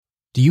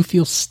Do you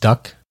feel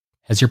stuck?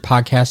 Has your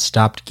podcast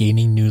stopped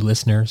gaining new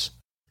listeners?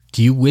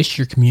 Do you wish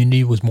your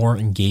community was more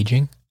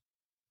engaging?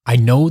 I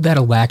know that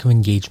a lack of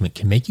engagement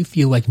can make you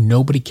feel like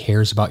nobody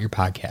cares about your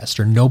podcast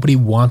or nobody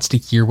wants to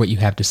hear what you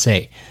have to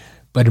say,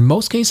 but in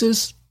most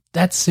cases,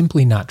 that's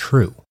simply not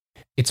true.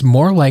 It's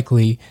more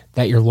likely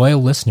that your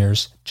loyal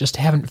listeners just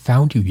haven't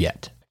found you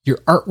yet. Your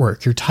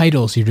artwork, your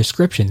titles, your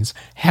descriptions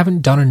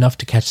haven't done enough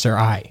to catch their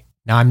eye.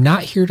 Now, I'm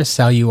not here to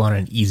sell you on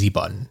an easy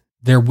button.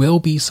 There will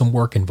be some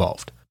work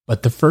involved,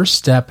 but the first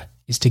step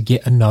is to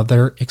get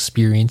another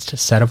experienced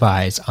set of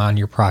eyes on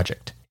your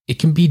project. It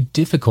can be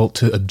difficult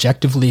to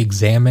objectively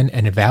examine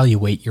and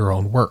evaluate your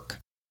own work.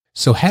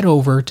 So head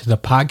over to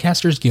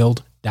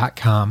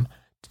thepodcastersguild.com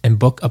and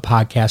book a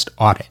podcast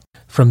audit.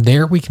 From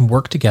there, we can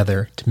work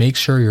together to make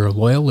sure your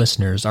loyal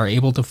listeners are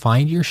able to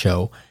find your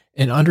show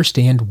and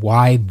understand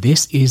why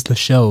this is the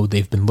show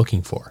they've been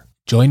looking for.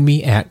 Join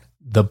me at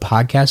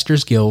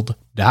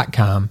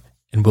thepodcastersguild.com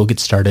and we'll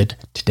get started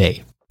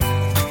today.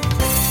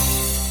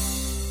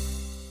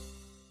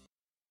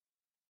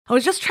 I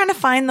was just trying to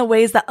find the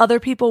ways that other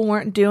people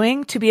weren't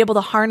doing to be able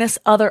to harness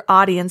other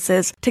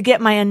audiences to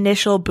get my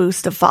initial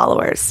boost of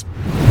followers.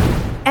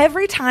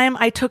 Every time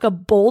I took a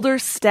bolder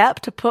step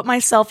to put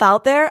myself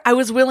out there, I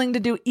was willing to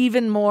do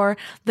even more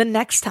the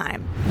next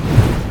time.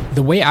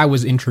 The way I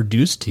was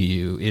introduced to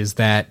you is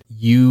that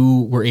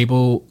you were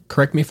able,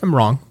 correct me if I'm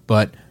wrong,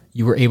 but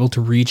you were able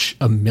to reach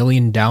 1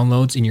 million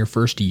downloads in your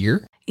first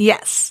year?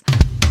 Yes.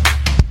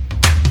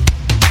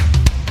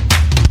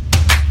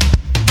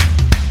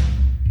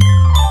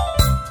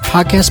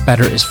 Podcast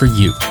Better is for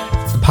you,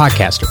 the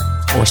podcaster,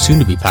 or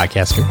soon-to-be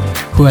podcaster,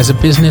 who has a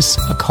business,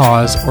 a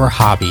cause, or a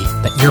hobby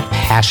that you're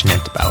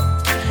passionate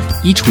about.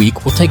 Each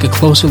week, we'll take a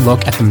closer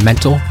look at the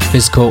mental,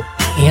 physical,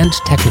 and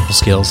technical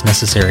skills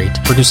necessary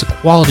to produce a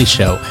quality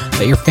show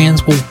that your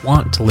fans will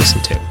want to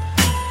listen to.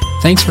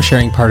 Thanks for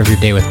sharing part of your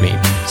day with me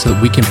so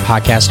that we can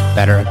podcast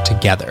better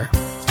together.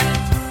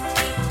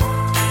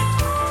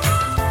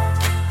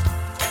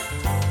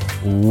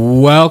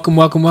 Welcome,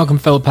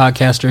 fellow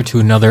podcaster, to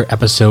another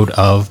episode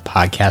of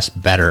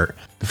Podcast Better.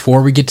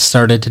 Before we get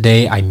started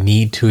today, I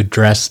need to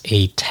address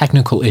a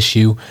technical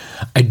issue.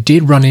 I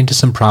did run into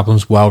some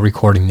problems while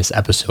recording this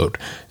episode.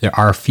 There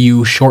are a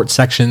few short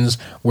sections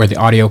where the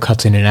audio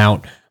cuts in and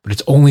out, but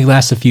it's only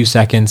lasts a few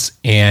seconds,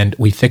 and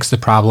we fixed the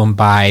problem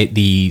by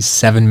the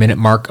 7-minute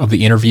mark of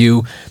the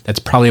interview. That's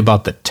probably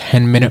about the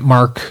 10-minute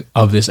mark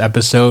of this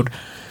episode.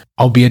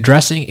 I'll be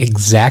addressing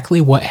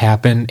exactly what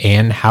happened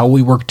and how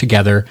we work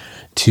together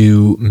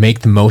to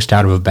make the most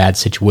out of a bad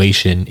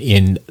situation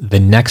in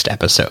the next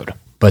episode.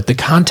 But the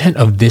content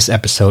of this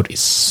episode is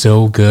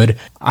so good,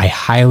 I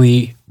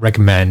highly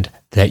recommend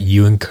that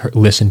you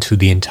listen to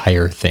the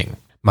entire thing.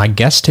 My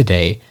guest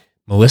today,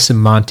 Melissa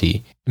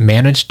Monte,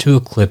 managed to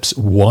eclipse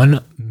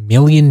 1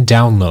 million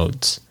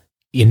downloads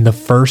in the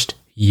first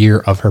year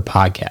of her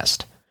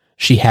podcast.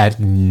 She had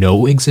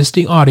no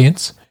existing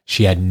audience.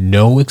 She had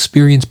no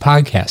experience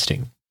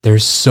podcasting.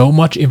 There's so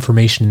much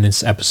information in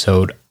this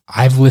episode.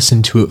 I've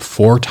listened to it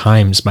 4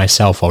 times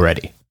myself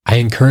already. I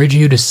encourage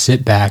you to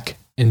sit back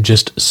and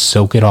just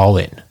soak it all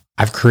in.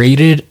 I've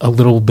created a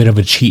little bit of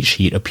a cheat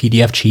sheet, a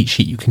PDF cheat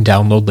sheet you can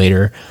download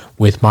later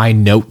with my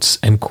notes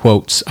and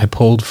quotes I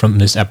pulled from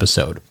this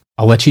episode.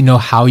 I'll let you know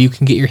how you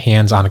can get your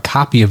hands on a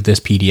copy of this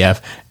PDF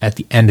at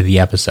the end of the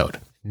episode.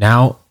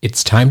 Now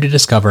it's time to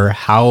discover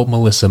how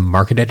Melissa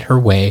marketed her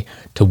way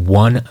to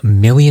 1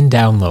 million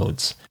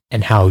downloads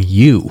and how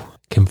you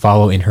can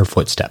follow in her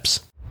footsteps.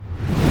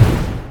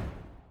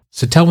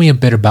 So tell me a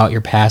bit about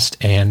your past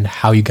and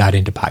how you got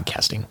into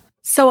podcasting.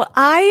 So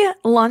I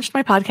launched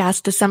my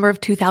podcast December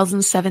of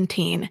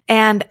 2017.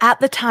 And at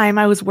the time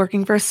I was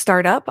working for a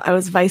startup. I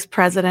was vice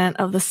president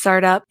of the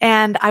startup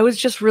and I was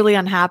just really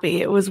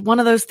unhappy. It was one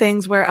of those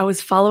things where I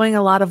was following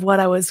a lot of what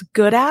I was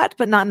good at,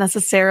 but not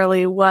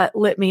necessarily what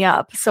lit me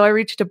up. So I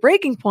reached a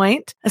breaking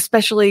point,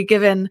 especially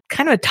given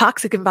kind of a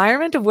toxic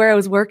environment of where I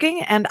was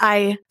working. And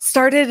I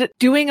started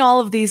doing all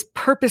of these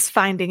purpose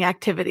finding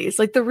activities,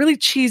 like the really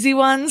cheesy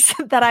ones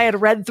that I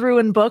had read through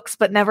in books,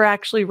 but never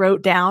actually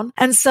wrote down.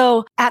 And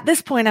so at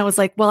this point, I was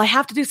like, well, I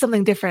have to do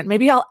something different.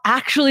 Maybe I'll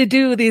actually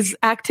do these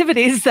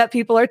activities that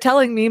people are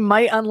telling me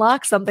might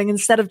unlock something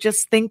instead of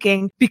just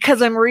thinking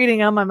because I'm reading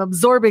them, I'm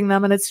absorbing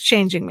them and it's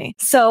changing me.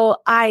 So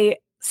I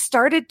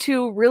started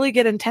to really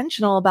get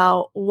intentional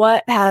about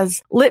what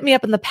has lit me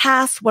up in the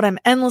past, what I'm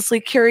endlessly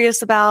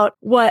curious about,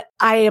 what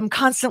I am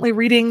constantly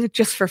reading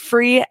just for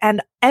free.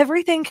 And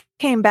everything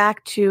came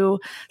back to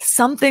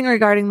something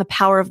regarding the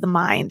power of the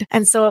mind.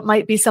 And so it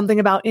might be something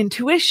about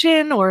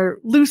intuition or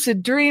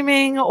lucid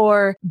dreaming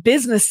or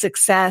business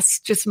success,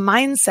 just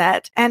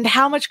mindset and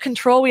how much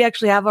control we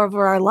actually have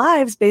over our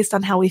lives based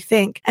on how we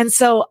think. And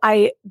so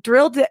I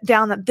drilled it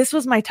down that this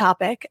was my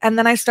topic. And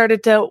then I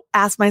started to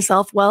ask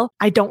myself, well,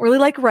 I don't really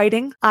like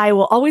writing. I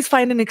will always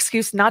find an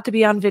excuse not to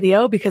be on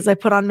video because I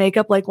put on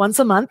makeup like once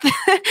a month.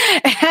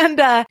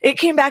 And it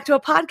came back to a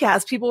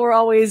podcast. People were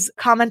always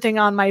commenting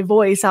on my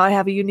voice, how I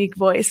have a unique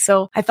voice.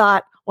 So I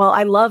thought, well,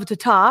 I love to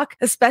talk,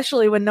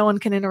 especially when no one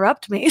can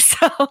interrupt me.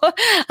 So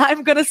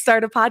I'm going to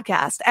start a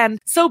podcast. And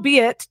so be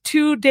it.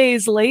 2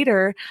 days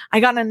later, I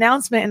got an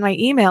announcement in my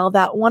email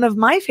that one of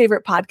my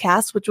favorite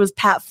podcasts, which was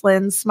Pat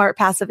Flynn's Smart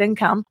Passive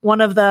Income,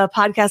 one of the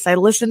podcasts I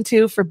listened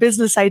to for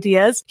business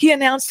ideas, he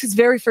announced his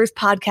very first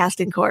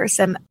podcasting course.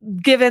 And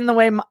given the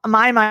way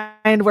my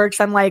mind works,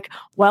 I'm like,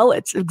 well,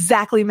 it's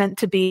exactly meant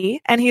to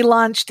be. And he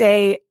launched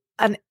an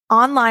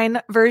online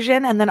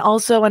version and then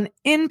also an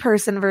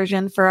in-person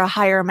version for a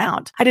higher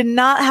amount. I did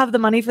not have the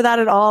money for that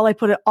at all. I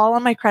put it all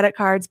on my credit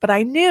cards, but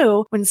I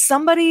knew when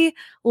somebody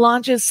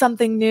launches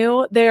something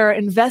new, they're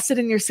invested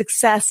in your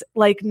success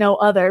like no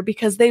other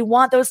because they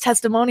want those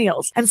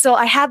testimonials. And so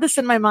I had this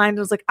in my mind.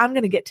 I was like, I'm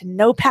going to get to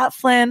know Pat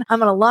Flynn. I'm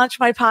going to launch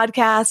my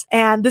podcast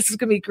and this is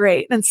going to be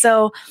great. And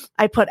so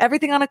I put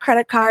everything on a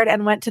credit card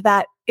and went to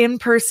that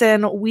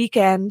in-person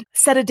weekend,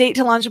 set a date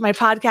to launch my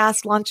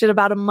podcast, launched it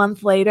about a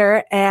month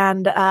later.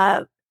 And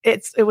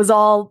it was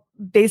all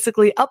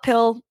basically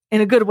uphill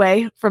in a good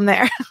way from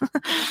there.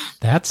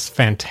 That's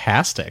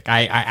fantastic.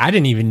 I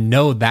didn't even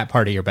know that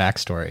part of your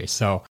backstory.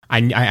 So I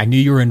knew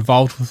you were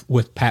involved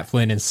with Pat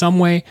Flynn in some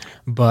way,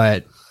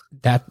 but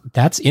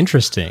that's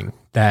interesting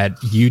that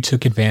you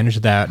took advantage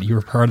of that. You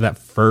were part of that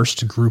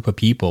first group of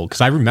people.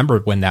 Because I remember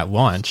when that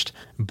launched,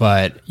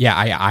 but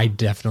yeah, I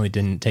definitely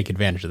didn't take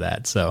advantage of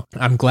that. So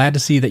I'm glad to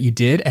see that you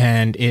did,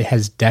 and it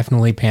has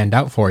definitely panned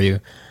out for you.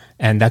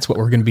 And that's what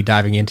we're going to be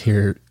diving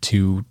into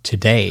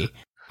today.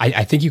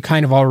 I think you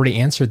kind of already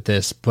answered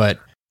this, but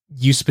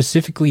you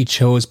specifically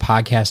chose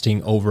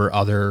podcasting over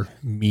other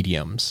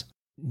mediums.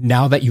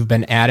 Now that you've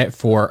been at it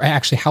for,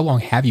 actually, how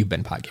long have you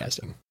been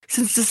podcasting?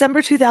 Since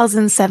December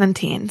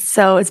 2017.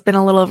 So it's been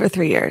a little over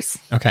 3 years.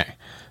 Okay.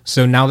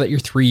 So now that you're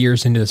 3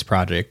 years into this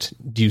project,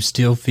 do you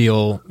still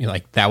feel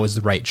like that was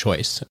the right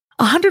choice?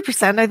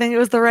 100%. I think it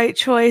was the right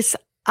choice.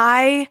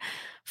 I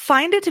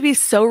find it to be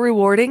so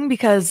rewarding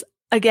because,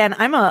 again,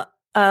 I'm a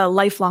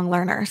lifelong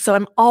learner. So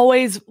I'm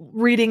always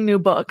reading new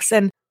books.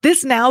 And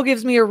this now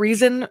gives me a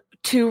reason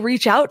to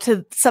reach out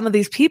to some of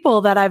these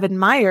people that I've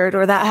admired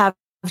or that have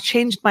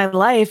changed my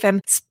life.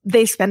 And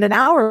they spend an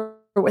hour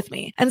with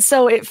me. And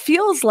so it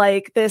feels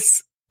like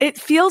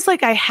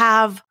I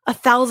have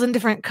 1,000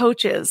 different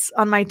coaches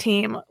on my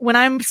team. When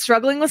I'm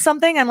struggling with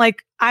something, I'm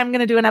like, I'm going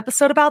to do an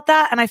episode about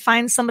that. And I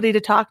find somebody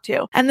to talk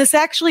to. And this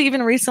actually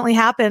even recently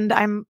happened.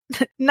 I'm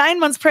 9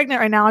 months pregnant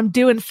right now. I'm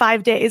due in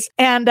 5 days.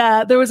 And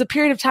there was a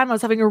period of time I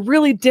was having a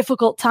really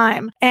difficult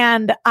time.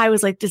 And I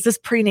was like, is this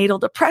prenatal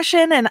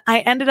depression? And I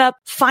ended up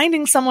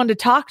finding someone to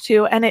talk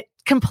to, and it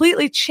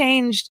completely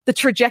changed the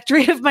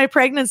trajectory of my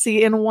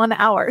pregnancy in 1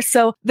 hour.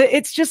 So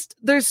it's just,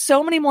 there's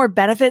so many more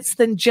benefits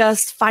than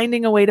just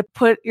finding a way to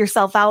put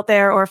yourself out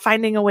there or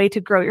finding a way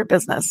to grow your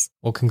business.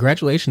 Well,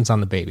 congratulations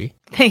on the baby.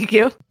 Thank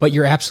you. But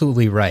you're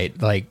absolutely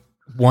right. Like,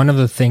 one of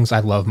the things I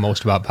love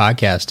most about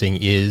podcasting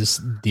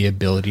is the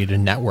ability to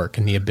network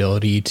and the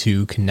ability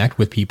to connect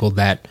with people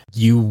that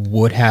you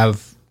would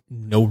have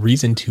no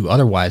reason to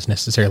otherwise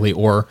necessarily,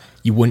 or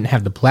you wouldn't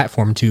have the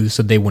platform to,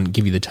 so they wouldn't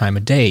give you the time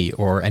of day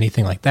or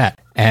anything like that.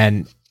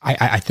 And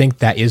I think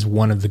that is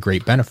one of the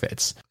great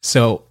benefits.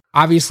 So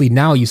obviously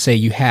now you say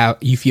you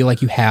feel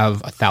like you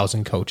have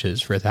 1,000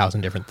 coaches for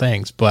 1,000 different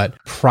things, but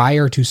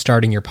prior to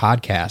starting your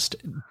podcast,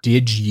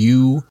 did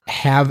you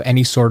have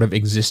any sort of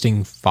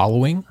existing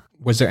following?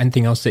 Was there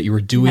anything else that you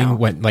were doing? No.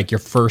 When, like, your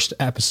first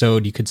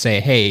episode, you could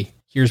say, hey,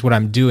 here's what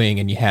I'm doing,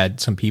 and you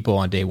had some people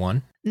on day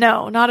one?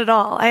 No, not at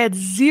all. I had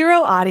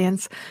zero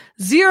audience,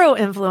 zero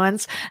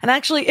influence. And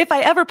actually, if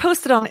I ever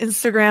posted on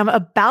Instagram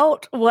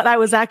about what I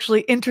was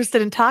actually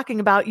interested in talking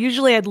about,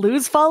 usually I'd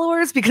lose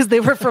followers because they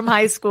were from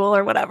high school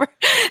or whatever.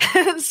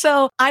 And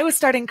so I was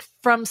starting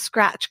from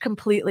scratch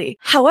completely.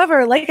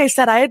 However, like I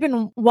said, I had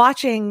been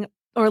watching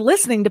or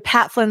listening to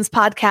Pat Flynn's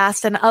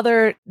podcast and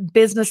other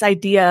business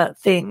idea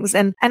things.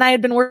 And I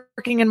had been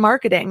working in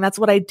marketing. That's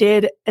what I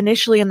did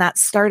initially in that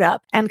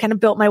startup and kind of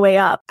built my way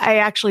up. I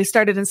actually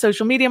started in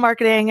social media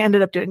marketing,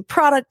 ended up doing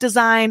product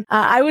design.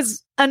 I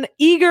was an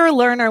eager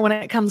learner when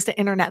it comes to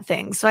internet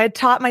things. So I had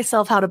taught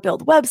myself how to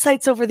build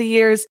websites over the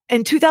years.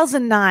 In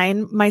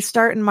 2009, my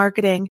start in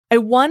marketing, I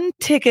won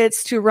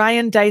tickets to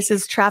Ryan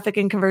Deiss's Traffic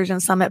and Conversion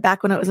Summit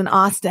back when it was in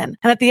Austin.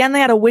 And at the end, they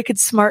had a Wicked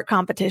Smart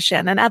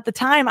competition. And at the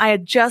time, I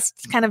had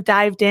just kind of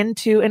dived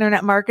into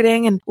internet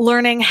marketing and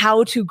learning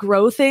how to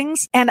grow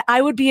things. And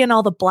I would be in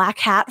all the black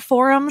hat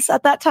forums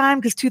at that time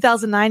because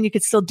 2009, you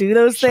could still do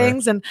those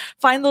things and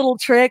find little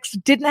tricks.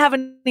 Didn't have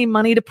any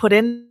money to put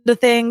into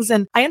things.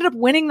 And I ended up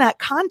winning that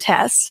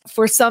contest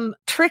for some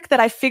trick that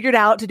I figured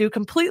out to do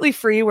completely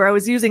free, where I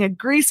was using a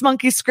Grease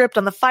Monkey script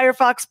on the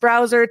Firefox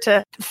browser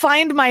to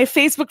find my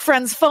Facebook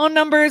friends' phone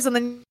numbers and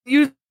then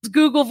use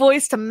Google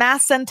Voice to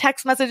mass send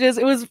text messages.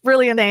 It was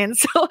really inane.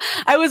 So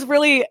I was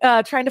really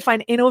trying to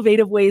find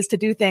innovative ways to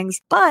do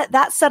things. But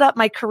that set up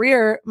my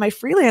career, my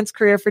freelance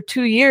career for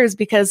 2 years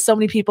because so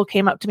many people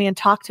came up to me and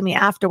talked to me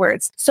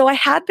afterwards. So I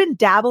had been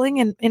dabbling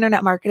in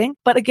internet marketing,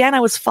 but again, I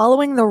was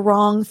following the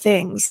wrong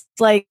things.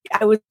 Like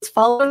I was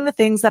following the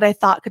things that I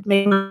thought could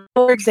make me.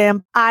 For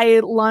example, I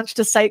launched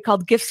a site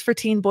called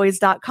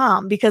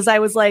giftsforteenboys.com because I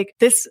was like,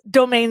 this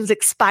domain's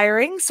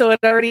expiring. So it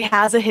already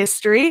has a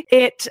history.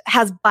 It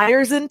has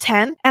buyer's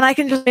intent and I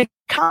can just make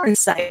a commerce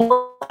site.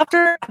 Well,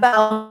 after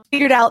about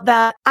figured out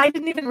that I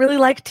didn't even really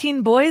like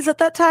teen boys at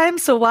that time.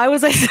 So why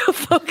was I so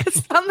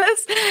focused on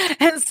this?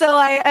 And so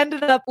I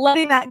ended up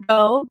letting that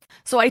go.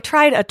 So I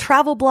tried a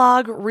travel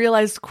blog,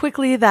 realized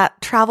quickly that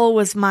travel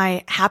was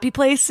my happy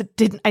place.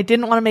 I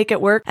didn't want to make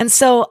it work. And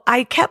so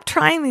I kept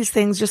trying these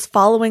things, just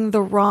following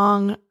the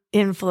wrong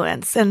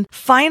influence. And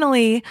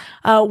finally,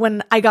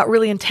 when I got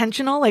really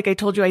intentional, like I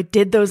told you, I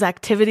did those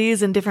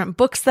activities in different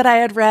books that I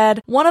had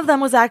read. One of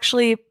them was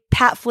actually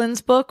Pat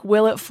Flynn's book,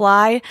 Will It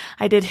Fly?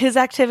 I did his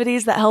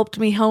activities that helped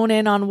me hone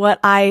in on what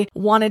I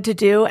wanted to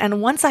do.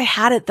 And once I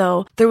had it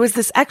though, there was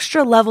this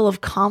extra level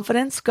of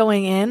confidence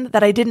going in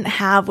that I didn't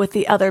have with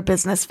the other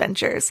business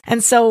ventures.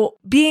 And so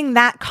being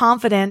that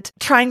confident,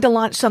 trying to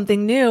launch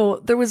something new,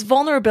 there was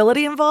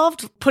vulnerability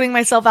involved, putting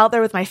myself out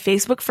there with my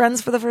Facebook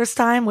friends for the first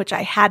time, which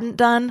I hadn't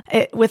done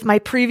with my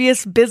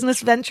previous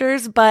business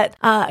ventures. But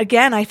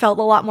again, I felt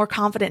a lot more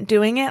confident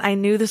doing it. I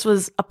knew this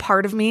was a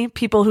part of me.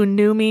 People who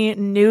knew me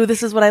knew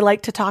this is what I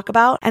like to talk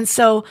about. And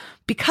so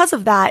because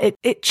of that,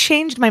 it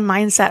changed my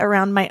mindset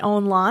around my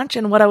own launch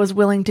and what I was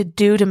willing to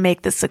do to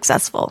make this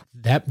successful.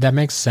 That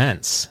makes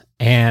sense.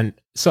 And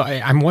so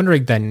I'm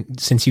wondering then,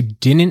 since you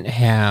didn't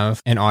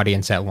have an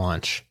audience at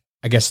launch,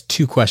 I guess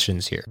 2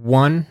 questions here.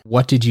 1,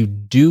 what did you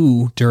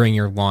do during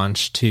your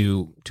launch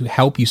to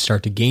help you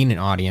start to gain an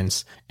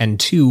audience? And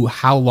 2,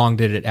 how long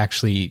did it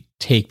actually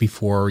take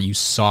before you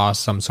saw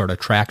some sort of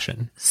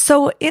traction?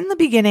 So in the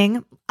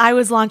beginning, I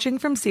was launching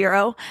from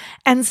zero.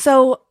 And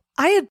so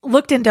I had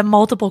looked into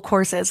multiple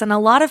courses, and a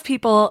lot of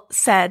people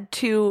said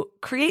to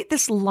create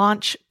this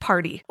launch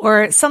party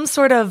or some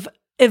sort of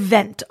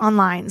event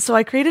online. So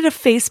I created a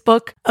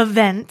Facebook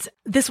event.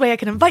 This way I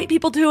can invite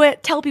people to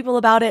it, tell people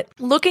about it.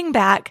 Looking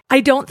back,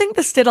 I don't think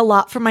this did a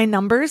lot for my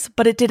numbers,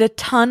 but it did a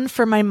ton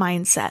for my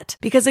mindset.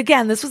 Because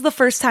again, this was the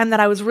first time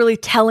that I was really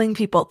telling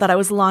people that I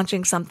was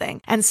launching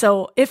something. And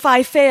so if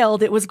I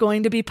failed, it was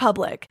going to be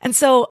public. And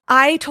so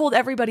I told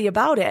everybody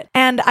about it.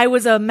 And I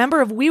was a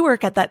member of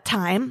WeWork at that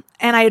time.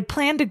 And I had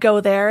planned to go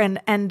there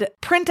and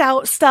print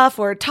out stuff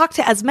or talk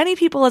to as many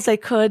people as I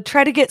could,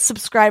 try to get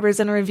subscribers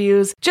and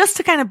reviews just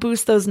to kind of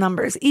boost those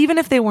numbers, even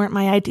if they weren't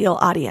my ideal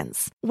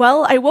audience.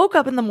 Well, I woke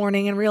up in the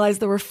morning and realized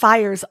there were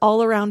fires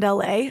all around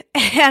LA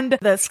and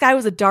the sky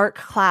was a dark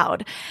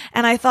cloud.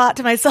 And I thought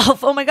to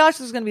myself, oh my gosh,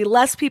 there's going to be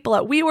less people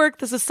at WeWork.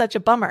 This is such a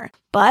bummer.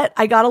 But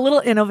I got a little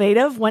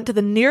innovative, went to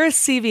the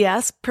nearest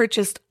CVS,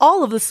 purchased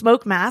all of the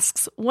smoke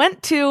masks,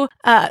 went to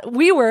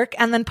WeWork,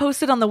 and then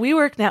posted on the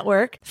WeWork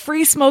network,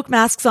 free smoke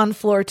masks on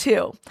floor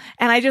 2.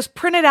 And I just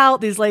printed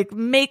out these like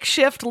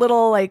makeshift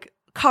little like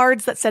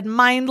cards that said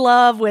mind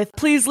love with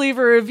please leave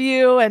a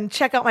review and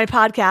check out my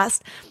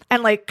podcast,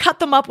 and like cut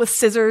them up with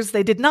scissors.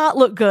 They did not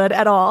look good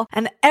at all.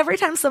 And every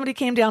time somebody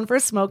came down for a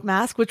smoke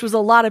mask, which was a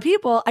lot of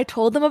people, I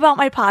told them about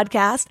my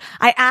podcast.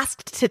 I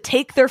asked to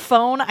take their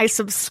phone. I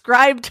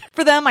subscribed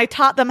for them. I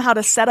taught them how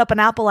to set up an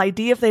Apple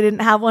ID if they didn't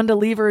have one to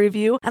leave a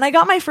review. And I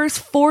got my first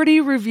 40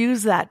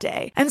 reviews that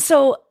day. And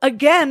so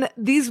again,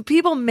 these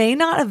people may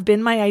not have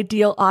been my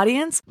ideal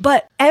audience,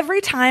 but every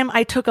time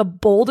I took a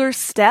bolder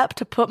step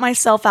to put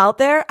myself out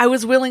there, I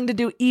was willing to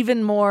do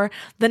even more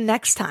the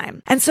next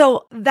time. And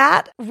so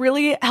that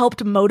really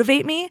helped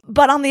motivate me.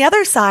 But on the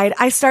other side,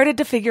 I started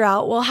to figure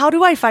out, well, how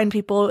do I find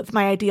people with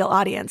my ideal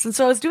audience? And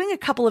so I was doing a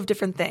couple of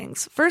different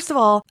things. First of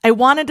all, I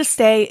wanted to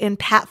stay in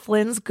Pat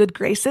Flynn's good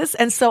graces.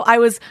 And so I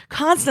was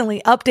constantly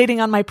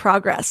updating on my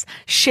progress,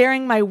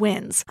 sharing my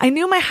wins. I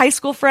knew my high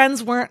school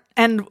friends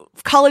and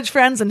college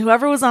friends and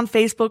whoever was on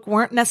Facebook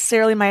weren't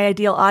necessarily my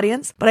ideal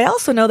audience, but I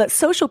also know that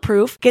social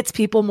proof gets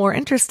people more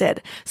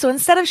interested. So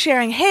instead of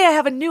sharing, hey, I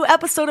have a new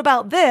episode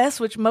about this,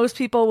 which most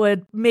people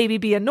would maybe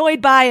be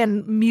annoyed by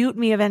and mute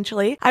me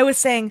eventually, I was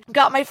saying,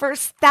 got my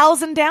first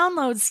 1,000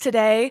 downloads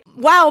today.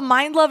 Wow,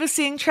 Mind Love is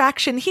seeing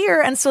traction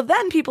here. And so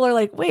then people are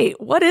like, wait,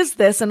 what is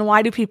this? And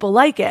why do people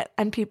like it?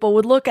 And people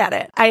would look at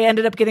it. I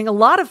ended up getting a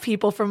lot of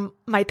people from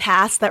my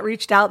past that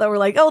reached out that were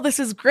like, oh, this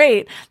is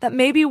great, that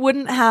maybe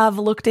wouldn't have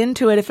looked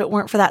into it if it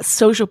weren't for that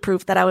social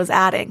proof that I was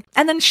adding.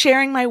 And then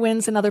sharing my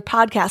wins in other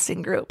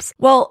podcasting groups.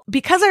 Well,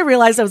 because I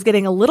realized I was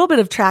getting a little bit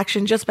of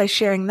traction just by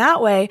sharing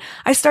that way,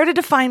 I started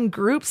to find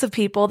groups of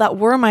people that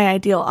were my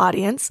ideal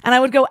audience, and I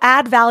would go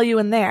add value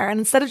in there. And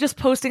instead of just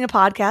posting a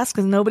podcast,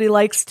 because nobody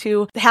likes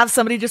to have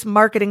somebody just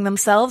marketing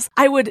themselves,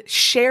 I would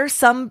share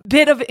some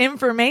bit of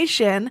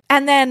information.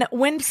 And then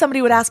when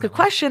somebody would ask a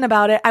question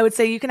about it, I would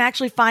say, you can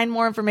actually find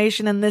more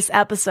information in this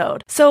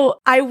episode. So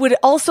I would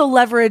also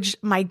leverage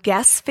my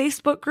guests'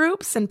 Facebook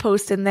groups and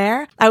post in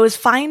there. I was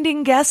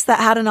finding guests that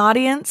had an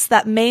audience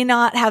that may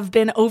not have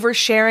been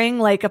oversharing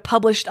like a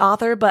published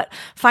author, but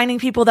finding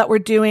people that were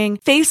doing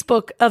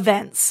Facebook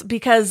events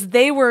because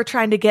they were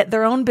trying to get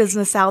their own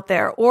business out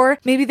there, or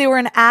maybe they were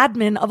an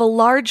admin of a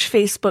large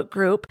Facebook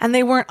group and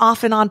they weren't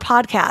often on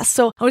podcasts.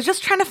 So I was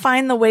just trying to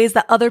find the ways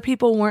that other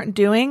people weren't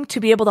doing to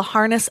be able to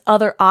harness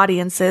other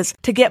audiences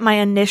to get my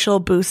initial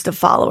boost of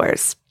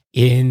followers.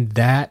 In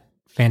that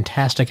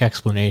fantastic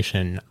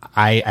explanation,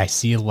 I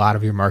see a lot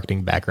of your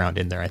marketing background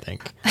in there, I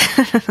think.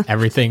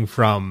 Everything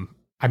from,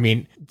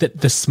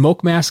 the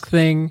smoke mask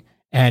thing.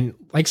 And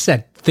like I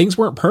said, things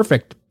weren't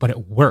perfect, but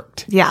it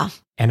worked. Yeah.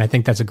 And I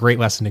think that's a great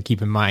lesson to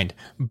keep in mind.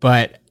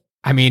 But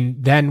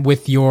then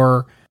with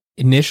your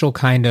initial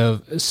kind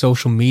of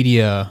social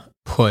media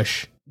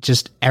push,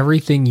 just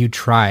everything you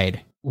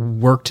tried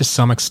worked to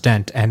some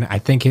extent. And I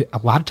think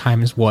a lot of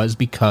times was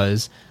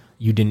because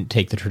you didn't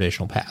take the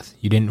traditional path.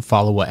 You didn't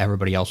follow what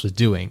everybody else was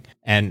doing.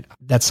 And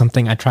that's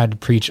something I tried to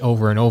preach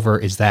over and over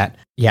is that,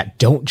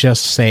 don't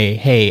just say,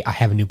 hey, I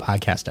have a new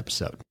podcast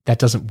episode. That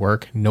doesn't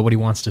work. Nobody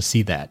wants to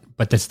see that.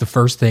 But that's the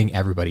first thing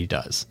everybody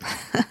does.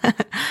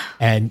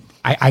 And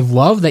I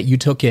love that you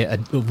took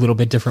it a little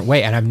bit different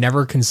way. And I've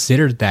never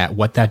considered that,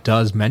 what that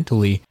does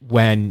mentally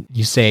when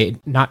you say,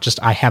 not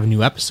just I have a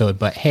new episode,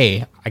 but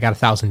hey, I got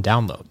 1,000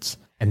 downloads.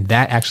 And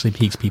that actually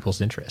piques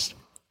people's interest.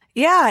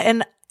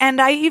 Yeah. And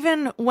I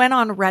even went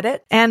on Reddit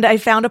and I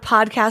found a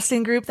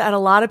podcasting group that had a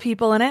lot of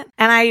people in it.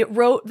 And I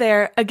wrote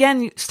there,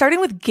 again,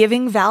 starting with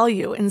giving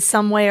value in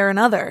some way or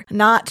another,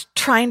 not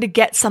trying to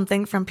get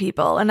something from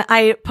people. And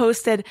I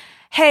posted,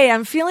 hey,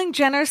 I'm feeling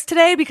generous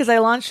today because I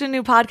launched a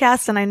new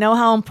podcast and I know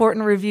how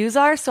important reviews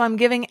are. So I'm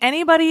giving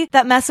anybody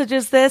that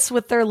messages this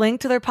with their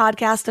link to their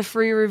podcast a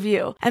free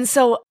review. And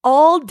so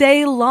all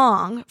day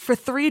long for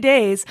 3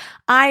 days,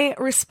 I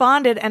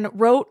responded and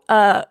wrote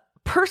a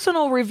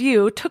personal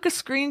review, took a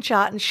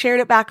screenshot and shared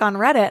it back on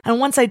Reddit.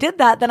 And once I did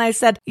that, then I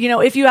said,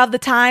 if you have the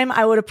time,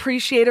 I would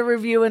appreciate a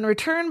review in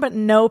return, but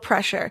no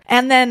pressure.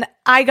 And then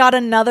I got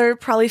another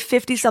probably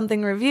 50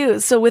 something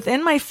reviews. So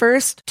within my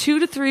first 2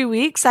 to 3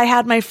 weeks, I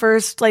had my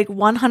first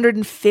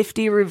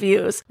 150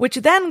 reviews, which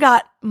then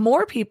got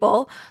more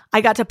people.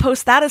 I got to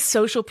post that as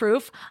social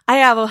proof. I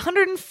have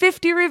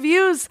 150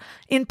 reviews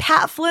in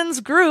Pat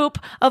Flynn's group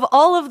of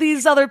all of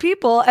these other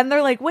people. And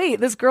they're like, wait,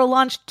 this girl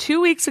launched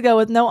 2 weeks ago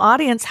with no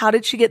audience. How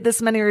did she get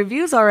this many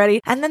reviews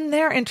already? And then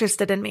they're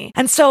interested in me.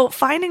 And so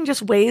finding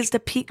just ways to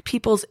pique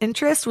people's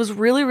interest was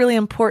really, really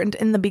important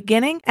in the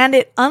beginning. And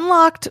it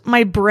unlocked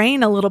my brain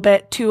a little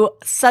bit to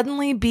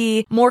suddenly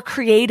be more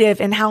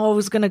creative in how I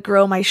was going to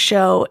grow my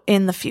show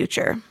in the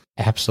future.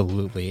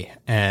 Absolutely.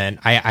 And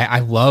I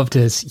love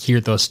to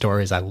hear those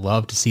stories. I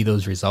love to see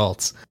those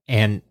results.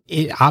 And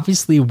it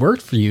obviously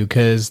worked for you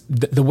because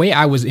the way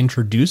I was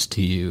introduced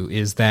to you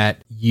is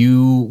that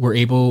you were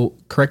able,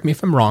 correct me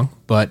if I'm wrong,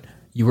 but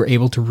you were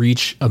able to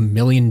reach 1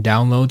 million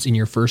downloads in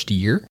your first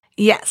year.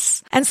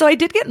 Yes. And so I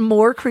did get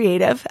more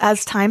creative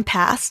as time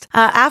passed.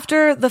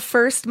 After the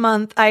first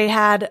month, I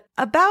had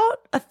about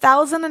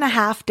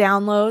 1,500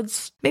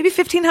 downloads, maybe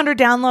 1,500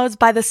 downloads.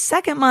 By the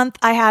second month,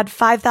 I had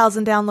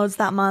 5,000 downloads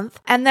that month.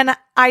 And then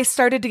I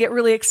started to get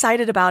really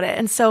excited about it.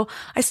 And so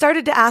I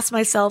started to ask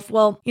myself,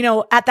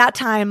 at that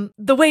time,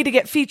 the way to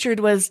get featured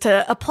was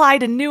to apply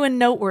to New and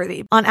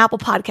Noteworthy on Apple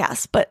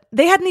Podcasts, but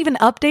they hadn't even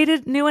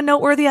updated New and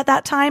Noteworthy at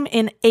that time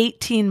in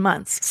 18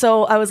 months.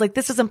 So I was like,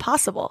 this is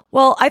impossible.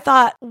 Well, I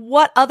thought,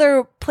 what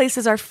other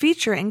places are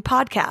featuring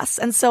podcasts?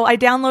 And so I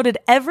downloaded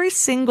every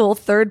single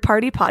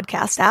third-party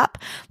podcast app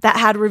that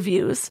had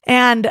reviews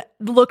and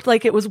looked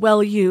like it was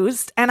well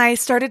used. And I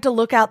started to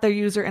look at their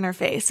user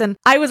interface. And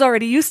I was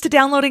already used to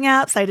downloading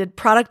apps. I did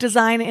product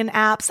design in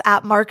apps,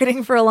 app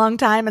marketing for a long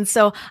time. And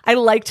so I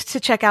liked to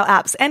check out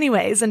apps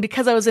anyways. And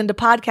because I was into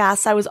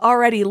podcasts, I was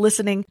already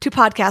listening to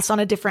podcasts on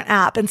a different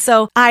app. And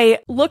so I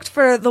looked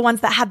for the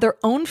ones that had their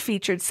own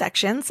featured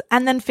sections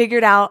and then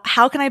figured out,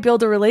 how can I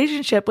build a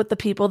relationship with the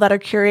people that are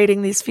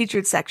curating these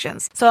featured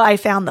sections? So I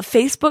found the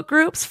Facebook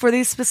groups for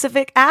these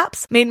specific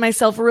apps, made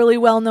myself really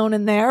well known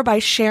in there by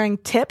sharing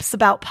tips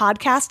about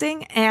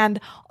podcasting and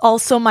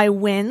also my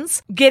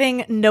wins,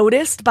 getting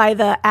noticed by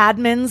the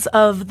admins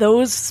of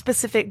those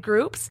specific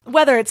groups,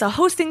 whether it's a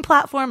hosting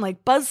platform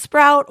like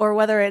Buzzsprout or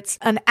whether it's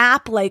an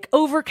app like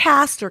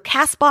Overcast or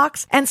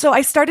Castbox. And so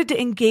I started to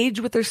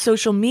engage with their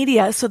social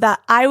media so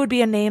that I would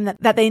be a name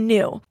that they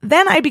knew.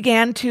 Then I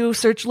began to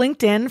search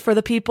LinkedIn for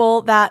the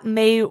people that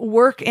may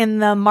work in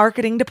the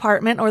marketing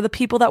department or the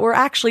people that were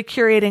actually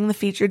curating the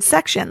featured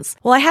sections.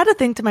 Well, I had to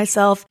think to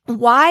myself,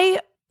 why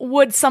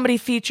would somebody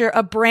feature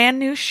a brand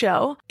new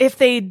show if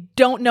they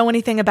don't know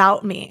anything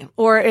about me,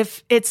 or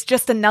if it's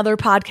just another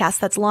podcast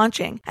that's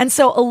launching? And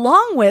so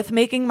along with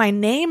making my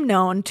name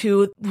known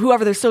to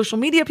whoever their social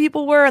media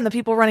people were and the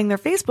people running their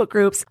Facebook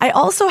groups, I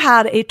also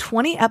had a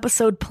 20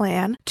 episode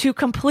plan to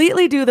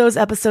completely do those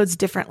episodes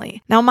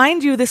differently. Now,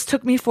 mind you, this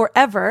took me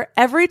forever.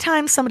 Every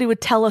time somebody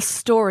would tell a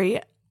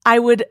story, I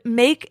would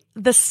make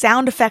the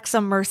sound effects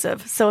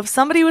immersive. So if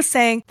somebody was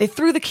saying they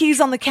threw the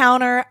keys on the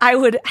counter, I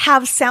would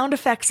have sound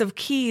effects of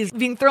keys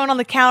being thrown on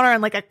the counter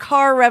and like a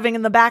car revving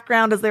in the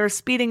background as they were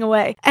speeding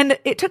away. And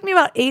it took me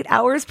about 8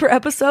 hours per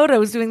episode. I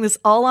was doing this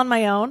all on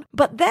my own.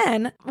 But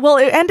then, well,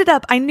 it ended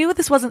up, I knew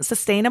this wasn't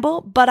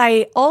sustainable, but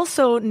I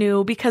also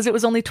knew because it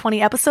was only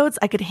 20 episodes,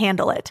 I could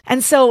handle it.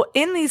 And so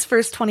in these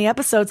first 20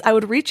 episodes, I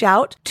would reach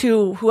out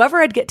to whoever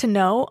I'd get to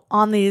know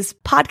on these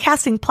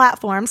podcasting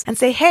platforms and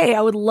say, hey,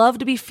 I would love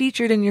to be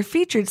featured in your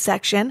featured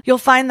section. You'll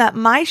find that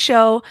my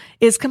show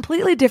is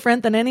completely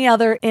different than any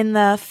other in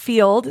the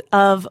field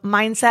of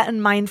mindset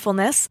and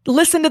mindfulness.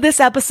 Listen to this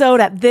episode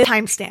at this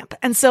timestamp.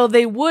 And so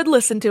they would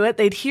listen to it.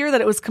 They'd hear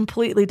that it was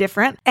completely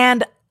different.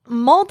 And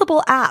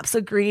multiple apps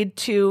agreed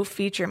to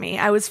feature me.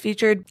 I was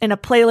featured in a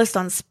playlist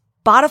on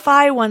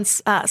Spotify once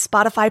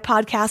Spotify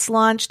podcast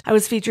launched. I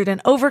was featured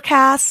in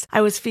Overcast. I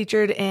was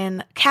featured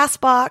in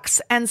Castbox.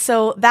 And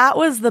so that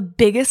was the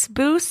biggest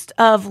boost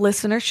of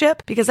listenership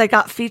because I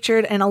got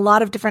featured in a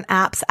lot of different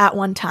apps at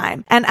one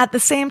time. And at the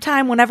same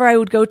time, whenever I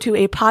would go to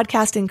a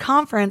podcasting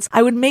conference,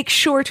 I would make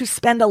sure to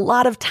spend a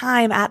lot of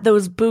time at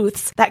those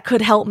booths that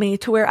could help me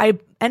to where I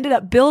ended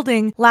up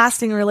building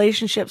lasting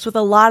relationships with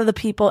a lot of the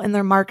people in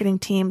their marketing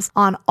teams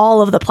on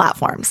all of the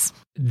platforms.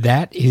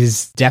 That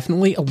is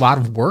definitely a lot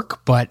of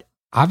work, but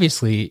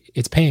obviously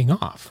it's paying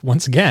off.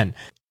 Once again,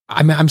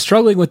 I'm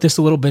struggling with this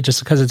a little bit just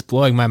because it's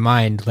blowing my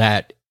mind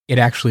that it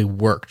actually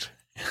worked.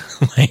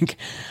 Like,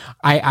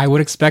 I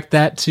would expect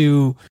that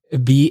to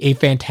be a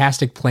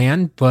fantastic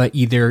plan, but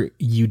either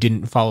you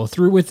didn't follow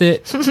through with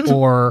it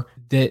or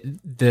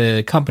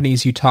the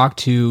companies you talked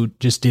to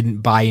just didn't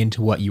buy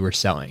into what you were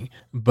selling.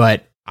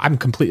 But I'm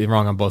completely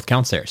wrong on both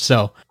counts there.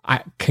 So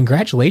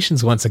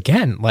congratulations once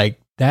again. Like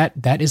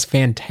that is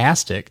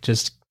fantastic.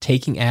 Just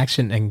taking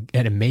action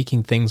and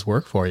making things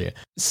work for you.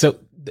 So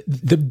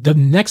the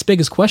next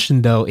biggest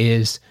question though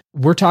is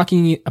we're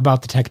talking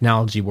about the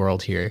technology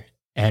world here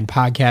and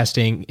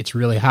podcasting. It's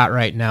really hot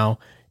right now.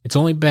 It's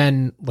only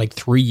been like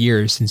 3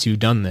 years since you've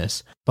done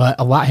this, but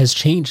a lot has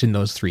changed in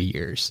those 3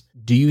 years.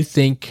 Do you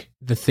think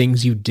the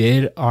things you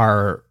did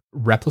are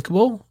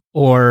replicable,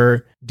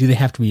 or do they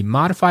have to be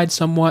modified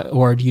somewhat,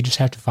 or do you just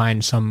have to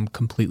find some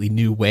completely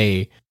new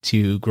way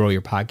to grow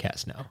your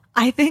podcast now?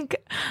 I think,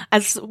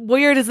 as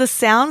weird as this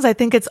sounds, I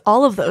think it's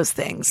all of those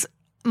things.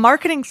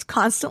 Marketing's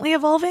constantly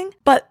evolving,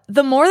 but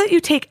the more that you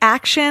take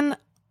action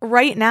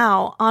right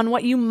now on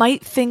what you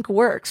might think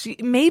works,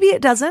 maybe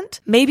it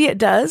doesn't, maybe it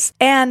does.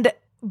 And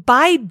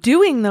by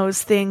doing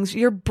those things,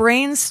 your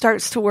brain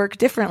starts to work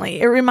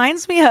differently. It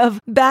reminds me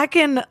of back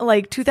in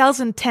like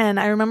 2010,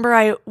 I remember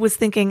I was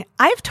thinking,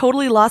 I've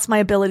totally lost my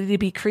ability to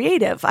be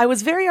creative. I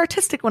was very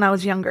artistic when I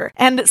was younger.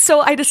 And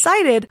so I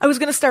decided I was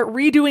going to start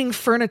redoing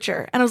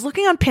furniture. And I was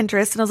looking on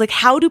Pinterest and I was like,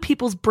 how do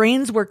people's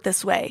brains work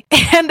this way?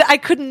 And I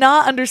could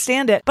not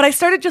understand it. But I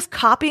started just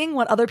copying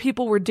what other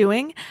people were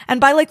doing. And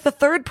by like the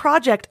third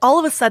project, all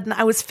of a sudden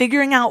I was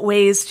figuring out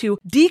ways to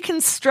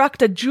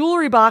deconstruct a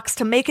jewelry box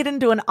to make it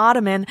into an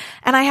ottoman.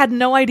 And I had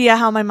no idea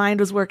how my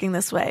mind was working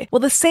this way. Well,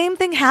 the same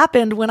thing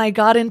happened when I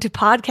got into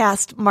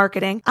podcast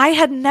marketing. I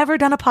had never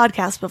done a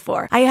podcast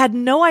before. I had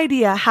no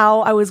idea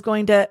how I was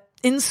going to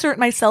insert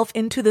myself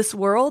into this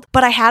world,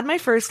 but I had my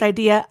first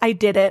idea. I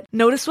did it.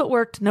 Noticed what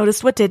worked,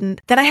 noticed what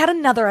didn't. Then I had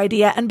another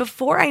idea. And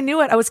before I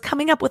knew it, I was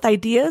coming up with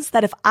ideas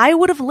that if I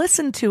would have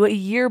listened to a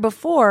year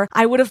before,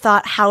 I would have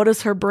thought, how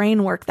does her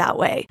brain work that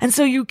way? And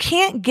so you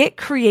can't get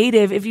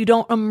creative if you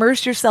don't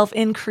immerse yourself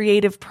in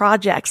creative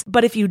projects.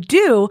 But if you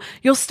do,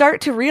 you'll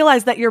start to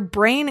realize that your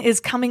brain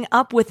is coming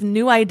up with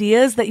new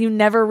ideas that you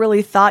never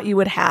really thought you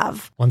would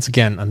have. Once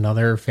again,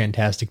 another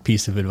fantastic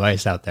piece of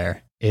advice out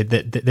there.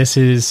 This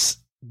is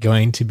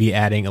going to be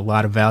adding a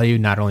lot of value,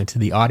 not only to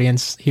the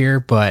audience here,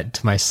 but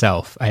to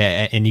myself.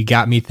 And you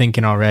got me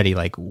thinking already,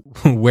 like,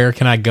 where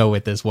can I go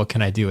with this? What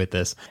can I do with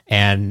this?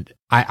 And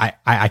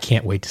I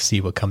can't wait to see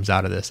what comes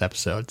out of this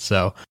episode.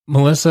 So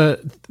Melissa,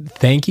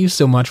 thank you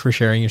so much for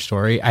sharing your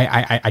story.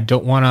 I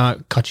don't want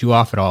to cut you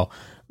off at all,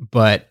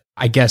 but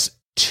I guess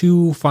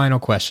 2 final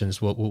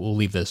questions we'll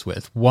leave this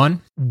with.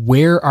 1,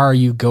 where are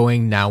you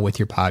going now with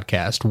your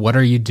podcast? What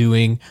are you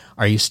doing?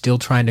 Are you still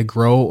trying to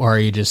grow, or are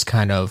you just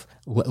kind of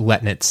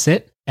letting it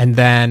sit? And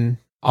then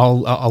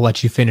I'll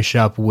let you finish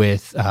up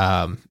with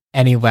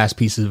any last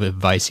pieces of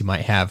advice you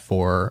might have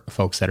for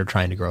folks that are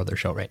trying to grow their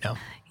show right now.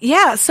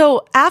 Yeah.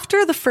 So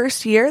after the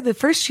first year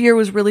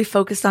was really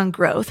focused on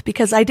growth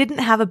because I didn't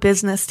have a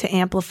business to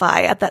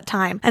amplify at that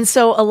time. And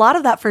so a lot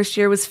of that first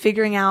year was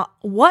figuring out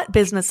what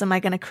business am I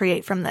going to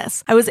create from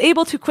this? I was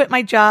able to quit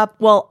my job.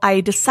 Well,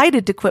 I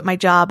decided to quit my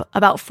job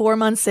about 4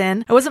 months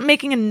in. I wasn't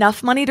making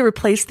enough money to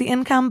replace the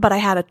income, but I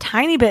had a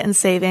tiny bit in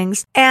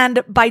savings.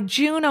 And by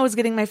June, I was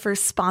getting my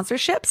first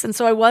sponsorships. And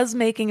so I was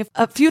making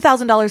a few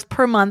 $1,000s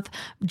per month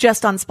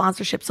just on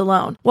sponsorships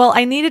alone. Well,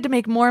 I needed to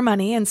make more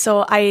money. And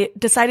so I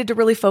decided to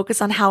really focus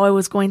on how I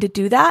was going to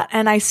do that.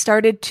 And I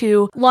started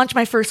to launch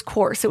my first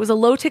course. It was a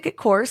low ticket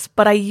course,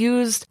 but I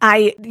used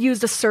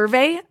a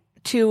survey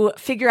to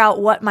figure out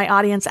what my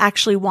audience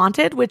actually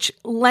wanted, which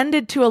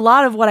lended to a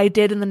lot of what I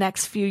did in the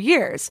next few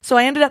years. So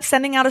I ended up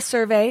sending out a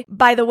survey.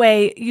 By the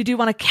way, you do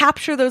want to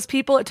capture those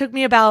people. It took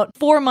me about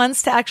 4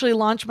 months to actually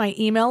launch my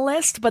email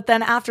list. But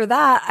then after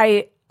that,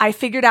 I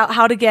figured out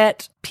how to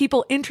get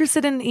people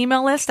interested in an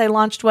email list. I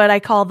launched what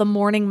I call the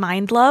Morning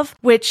Mind Love,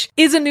 which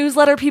is a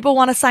newsletter people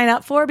want to sign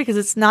up for because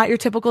it's not your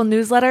typical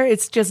newsletter.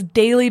 It's just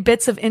daily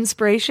bits of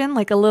inspiration,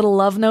 like a little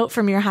love note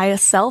from your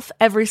highest self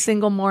every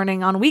single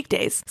morning on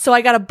weekdays. So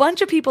I got a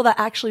bunch of people that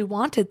actually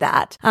wanted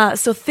that.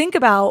 So think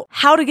about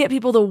how to get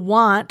people to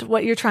want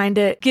what you're trying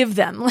to give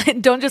them.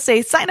 Don't just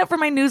say, sign up for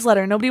my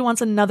newsletter. Nobody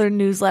wants another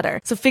newsletter.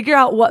 So figure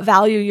out what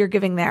value you're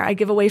giving there. I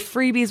give away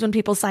freebies when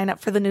people sign up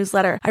for the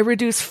newsletter. I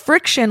reduce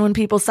friction when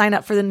people sign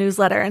up for the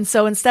newsletter. And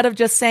so instead of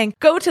just saying,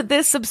 go to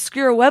this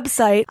obscure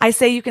website, I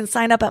say you can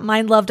sign up at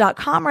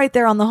mindlove.com right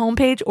there on the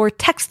homepage or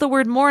text the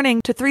word morning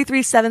to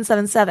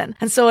 33777.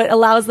 And so it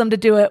allows them to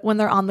do it when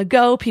they're on the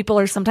go. People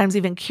are sometimes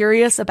even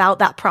curious about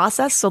that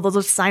process. So they'll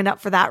just sign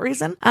up for that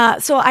reason.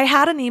 So I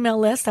had an email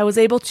list. I was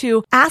able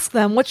to ask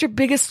them, what's your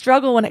biggest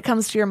struggle when it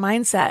comes to your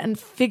mindset, and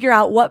figure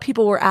out what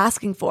people were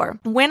asking for.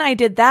 When I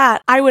did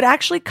that, I would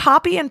actually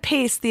copy and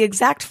paste the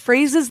exact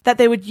phrases that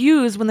they would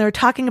use when they were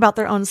talking about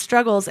their own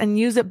struggles and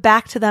use it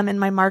back to them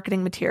in my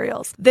marketing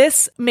materials.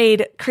 This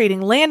made creating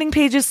landing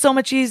pages so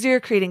much easier,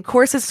 creating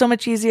courses so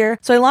much easier.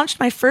 So I launched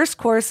my first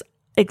course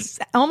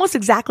almost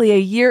exactly a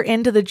year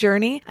into the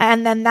journey.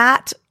 And then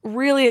that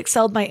really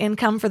excelled my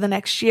income for the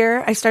next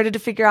year. I started to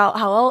figure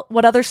out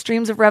what other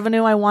streams of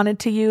revenue I wanted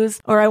to use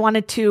or I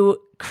wanted to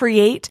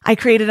create. I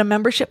created a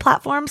membership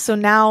platform. So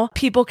now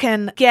people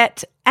can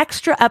get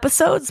extra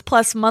episodes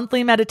plus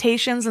monthly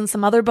meditations and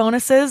some other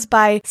bonuses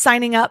by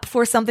signing up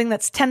for something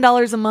that's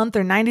 $10 a month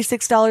or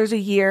 $96 a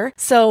year.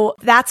 So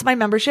that's my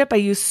membership. I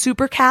use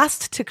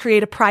Supercast to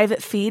create a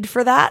private feed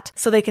for that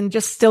so they can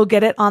just still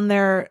get it on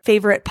their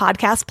favorite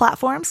podcast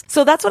platforms.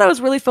 So that's what I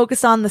was really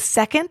focused on the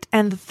second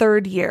and the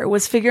third year,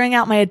 was figuring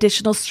out my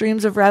additional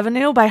streams of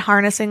revenue by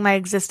harnessing my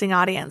existing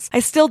audience. I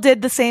still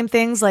did the same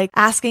things like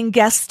asking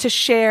guests to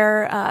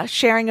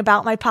sharing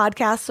about my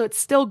podcast. So it's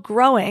still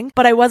growing,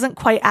 but I wasn't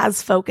quite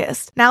as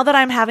focused. Now that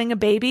I'm having a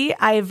baby,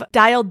 I've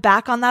dialed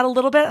back on that a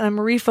little bit and I'm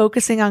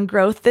refocusing on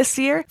growth this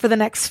year for the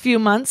next few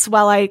months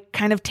while I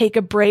kind of take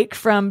a break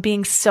from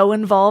being so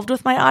involved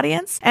with my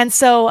audience. And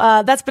so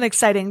that's been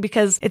exciting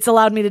because it's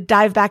allowed me to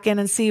dive back in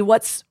and see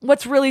what's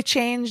really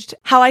changed,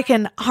 how I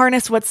can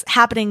harness what's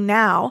happening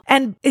now.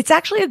 And it's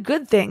actually a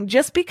good thing.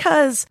 Just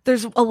because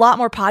there's a lot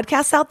more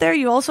podcasts out there,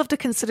 you also have to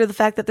consider the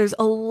fact that there's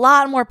a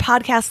lot more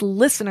podcast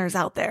listeners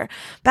out there.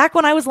 Back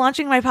when I was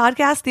launching my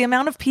podcast, the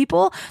amount of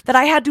people that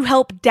I had to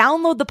help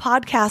download the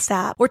podcast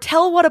app or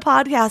tell what a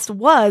podcast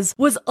was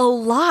a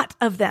lot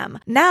of them.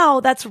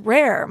 Now that's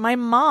rare. My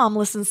mom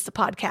listens to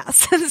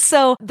podcasts.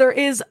 So there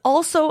is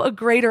also a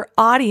greater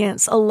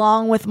audience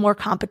along with more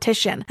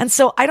competition. And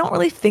so I don't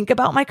really think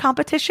about my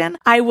competition.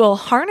 I will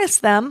harness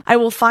them. I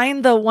will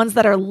find the ones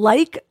that are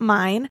like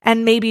mine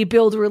and maybe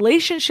build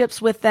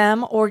relationships with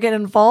them or get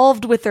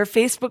involved with their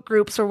Facebook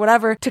groups or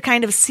whatever to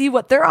kind of see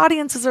what their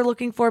audiences are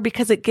looking for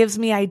because it gives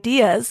me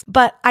ideas.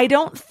 But I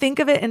don't think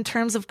of it in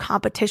terms of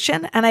competition.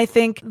 And I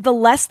think the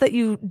less that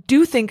you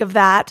do think of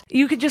that,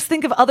 you can just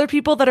think of other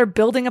people that are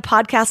building a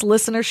podcast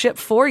listenership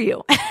for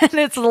you. And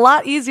it's a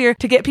lot easier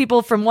to get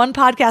people from one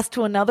podcast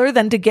to another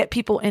than to get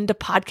people into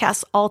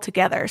podcasts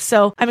altogether.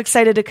 So I'm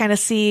excited to kind of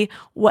see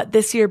what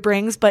this year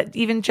brings, but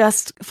even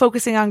just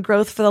focusing on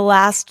growth for the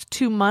last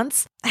 2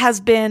 months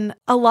has been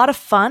a lot of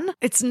fun.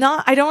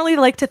 I don't really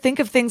like to think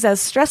of things as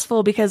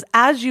stressful because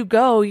as you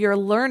go, you're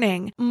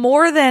learning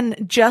more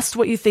than just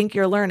what you think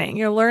you're learning.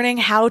 You're learning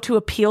how to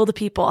appeal to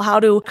people, how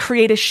to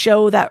create a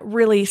show that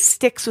really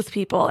sticks with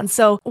people. And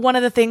so one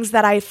of the things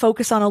that I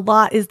focus on a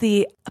lot is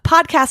the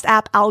podcast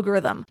app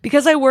algorithm.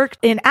 Because I worked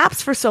in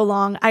apps for so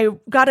long, I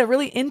got a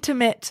really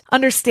intimate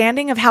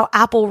understanding of how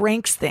Apple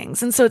ranks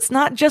things. And so it's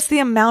not just the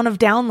amount of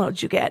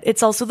downloads you get.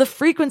 It's also the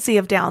frequency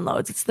of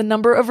downloads. It's the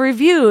number of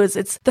reviews.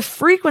 It's the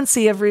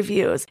frequency of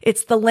reviews.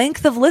 It's the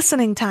length of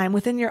listening time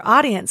within your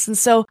audience. And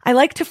so I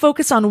like to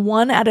focus on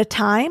one at a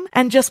time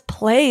and just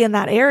play in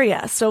that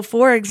area. So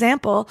for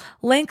example,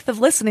 length of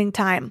listening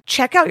time.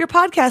 Check out your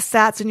podcast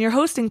stats in your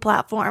hosting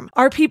platform.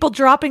 Are people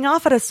dropping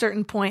off at a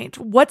certain point?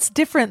 What's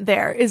different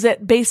there? Is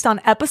it based on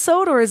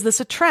episode or is this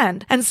a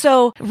trend? And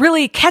so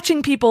really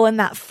catching people in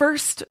that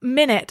first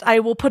minute, I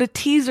will put a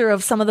teaser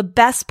of some of the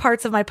best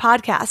parts of my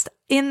podcast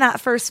in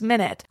that first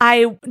minute.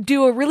 I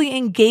do a really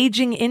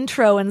engaging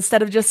intro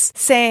instead of just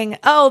saying,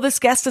 oh, this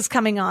guest is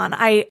coming on.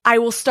 I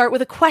will start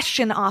with a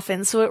question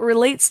often so it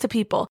relates to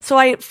people. So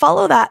I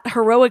follow that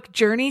heroic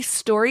journey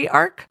story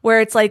arc where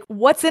it's like,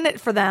 what's in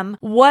it for them?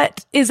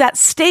 What is at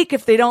stake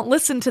if they don't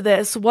listen to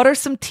this? What are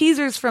some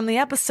teasers from the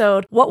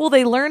episode? What will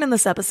they learn in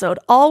this episode?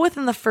 All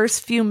within the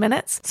first few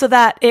minutes so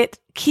that it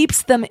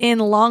keeps them in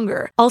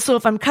longer. Also,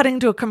 if I'm cutting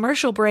to a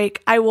commercial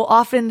break, I will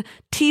often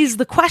tease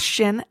the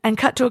question and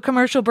cut to a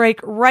commercial break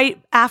right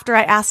after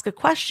I ask a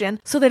question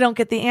so they don't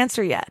get the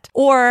answer yet.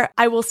 Or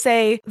I will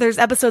say there's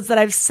episodes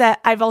that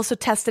I've also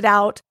tested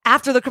out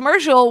after the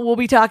commercial, we'll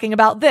be talking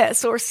about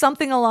this or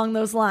something along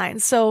those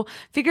lines. So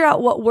figure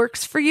out what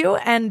works for you.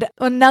 And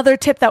another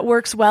tip that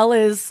works well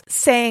is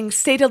saying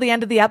stay till the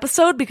end of the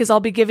episode because I'll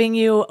be giving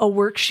you a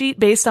worksheet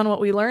based on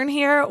what we learn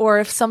here. Or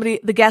if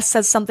the guest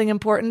says something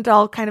important,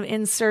 I'll kind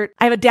of I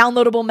have a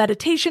downloadable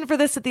meditation for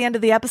this at the end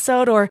of the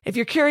episode, or if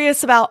you're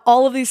curious about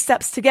all of these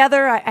steps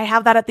together, I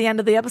have that at the end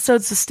of the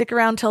episode, so stick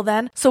around till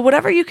then. So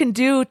whatever you can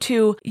do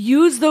to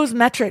use those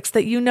metrics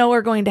that you know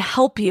are going to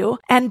help you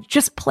and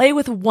just play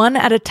with one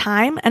at a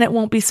time, and it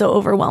won't be so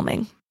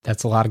overwhelming.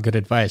 That's a lot of good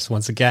advice.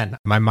 Once again,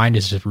 my mind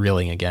is just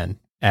reeling again.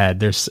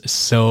 There's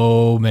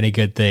so many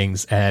good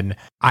things, and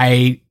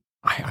I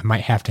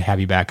might have to have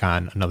you back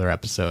on another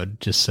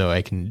episode just so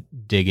I can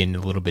dig in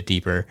a little bit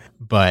deeper,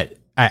 but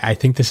I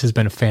think this has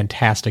been a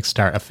fantastic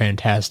start, a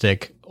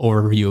fantastic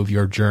overview of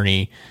your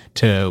journey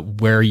to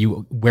where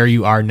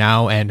you are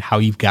now and how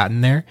you've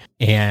gotten there.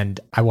 And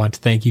I want to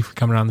thank you for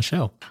coming on the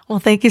show. Well,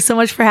 thank you so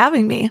much for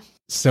having me.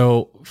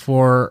 So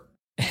for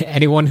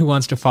anyone who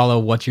wants to follow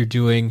what you're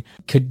doing,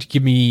 could you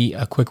give me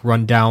a quick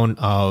rundown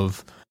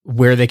of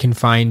where they can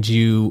find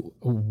you,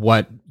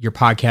 what your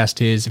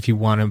podcast is? If you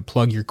want to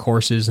plug your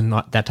courses and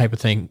that type of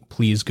thing,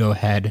 please go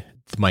ahead.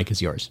 The mic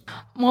is yours.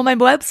 Well, my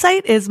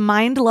website is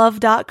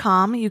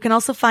mindlove.com. You can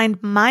also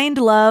find Mind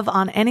Love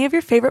on any of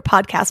your favorite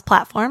podcast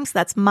platforms.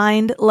 That's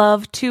Mind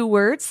Love, 2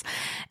 words.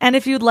 And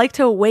if you'd like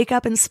to wake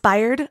up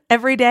inspired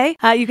every day,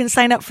 you can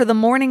sign up for the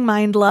Morning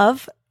Mind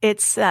Love.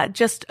 It's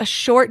just a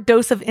short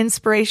dose of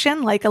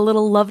inspiration, like a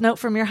little love note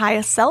from your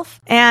highest self.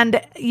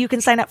 And you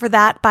can sign up for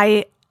that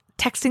by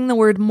texting the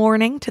word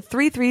morning to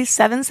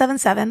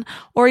 33777,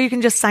 or you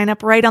can just sign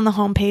up right on the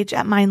homepage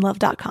at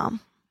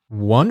mindlove.com.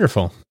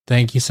 Wonderful.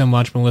 Thank you so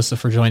much, Melissa,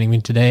 for joining me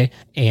today,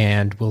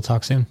 and we'll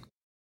talk soon.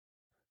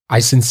 I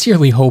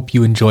sincerely hope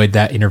you enjoyed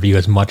that interview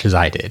as much as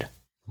I did.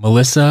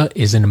 Melissa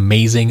is an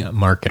amazing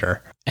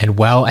marketer, and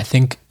while I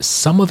think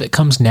some of it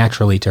comes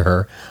naturally to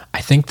her,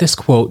 I think this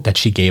quote that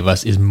she gave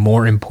us is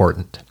more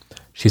important.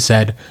 She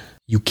said,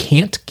 "You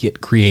can't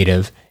get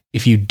creative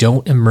if you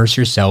don't immerse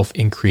yourself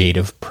in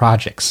creative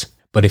projects.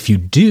 But if you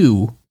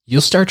do,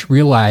 you'll start to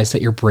realize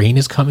that your brain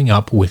is coming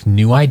up with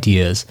new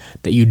ideas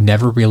that you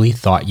never really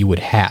thought you would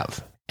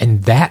have."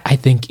 And that, I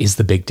think, is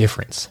the big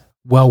difference.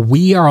 While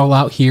we are all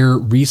out here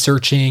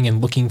researching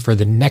and looking for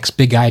the next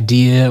big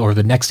idea or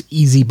the next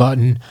easy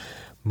button,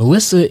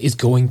 Melissa is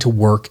going to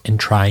work and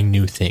trying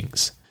new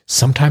things.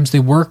 Sometimes they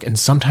work and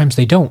sometimes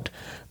they don't,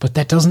 but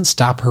that doesn't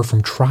stop her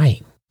from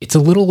trying. It's a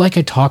little like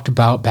I talked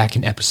about back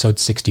in episode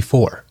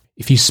 64.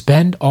 If you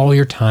spend all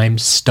your time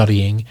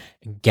studying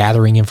and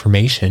gathering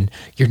information,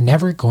 you're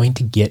never going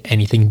to get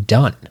anything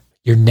done.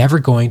 You're never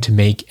going to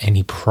make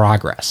any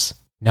progress.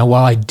 Now,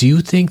 while I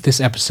do think this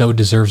episode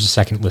deserves a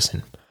second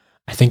listen,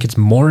 I think it's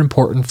more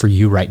important for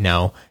you right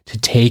now to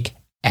take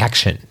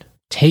action.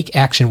 Take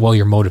action while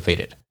you're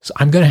motivated. So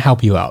I'm going to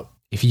help you out.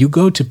 If you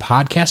go to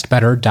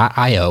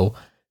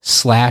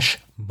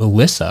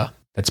podcastbetter.io/Melissa,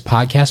 that's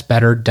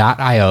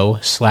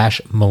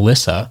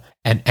podcastbetter.io/Melissa,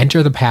 and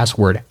enter the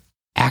password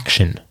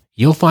action,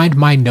 you'll find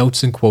my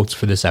notes and quotes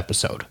for this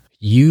episode.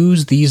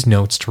 Use these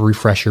notes to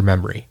refresh your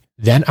memory.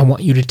 Then I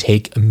want you to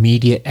take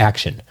immediate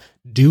action.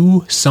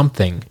 Do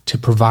something to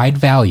provide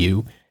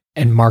value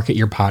and market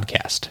your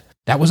podcast.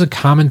 That was a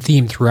common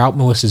theme throughout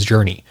Melissa's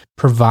journey.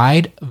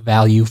 Provide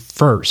value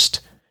first,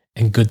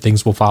 and good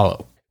things will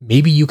follow.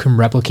 Maybe you can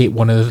replicate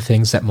one of the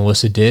things that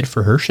Melissa did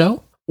for her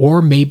show,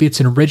 or maybe it's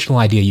an original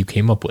idea you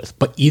came up with.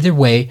 But either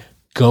way,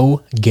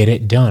 go get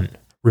it done.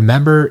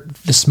 Remember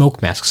the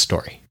smoke mask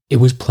story. It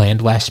was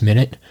planned last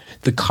minute.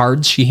 The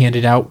cards she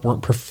handed out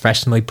weren't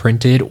professionally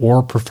printed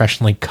or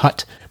professionally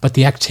cut, but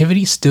the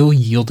activity still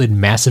yielded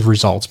massive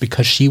results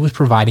because she was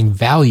providing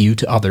value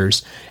to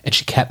others and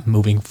she kept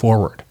moving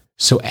forward.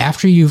 So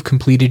after you've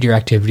completed your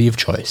activity of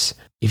choice,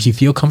 if you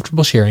feel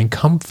comfortable sharing,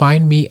 come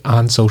find me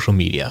on social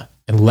media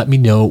and let me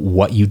know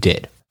what you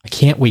did. I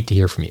can't wait to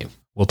hear from you.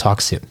 We'll talk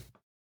soon.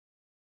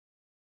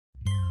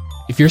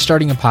 If you're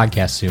starting a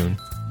podcast soon,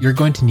 you're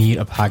going to need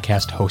a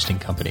podcast hosting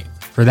company.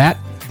 For that,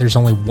 there's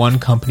only one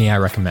company I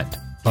recommend,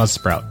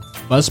 Buzzsprout.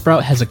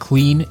 Buzzsprout has a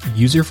clean,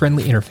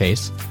 user-friendly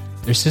interface.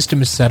 Their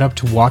system is set up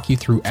to walk you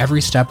through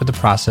every step of the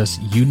process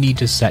you need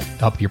to set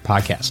up your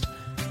podcast.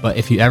 But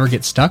if you ever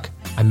get stuck,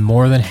 I'm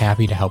more than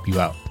happy to help you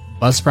out.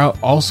 Buzzsprout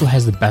also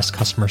has the best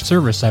customer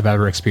service I've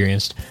ever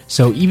experienced,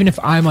 so even if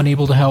I'm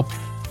unable to help,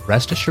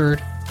 rest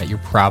assured that your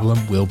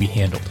problem will be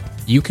handled.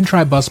 You can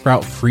try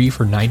Buzzsprout free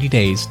for 90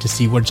 days to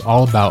see what it's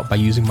all about by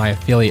using my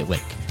affiliate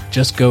link.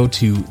 Just go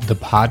to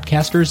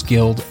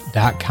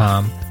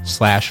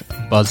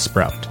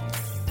thepodcastersguild.com/Buzzsprout.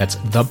 That's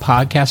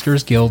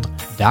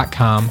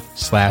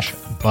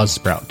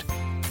thepodcastersguild.com/Buzzsprout.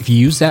 If you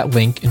use that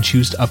link and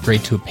choose to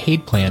upgrade to a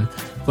paid plan,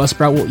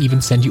 Buzzsprout will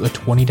even send you a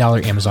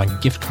 $20 Amazon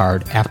gift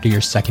card after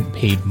your second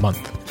paid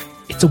month.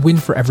 It's a win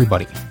for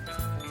everybody.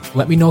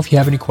 Let me know if you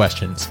have any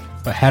questions,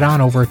 but head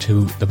on over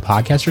to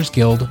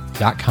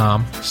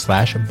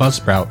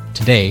thepodcastersguild.com/Buzzsprout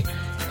today,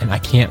 and I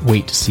can't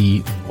wait to see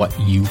what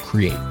you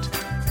create.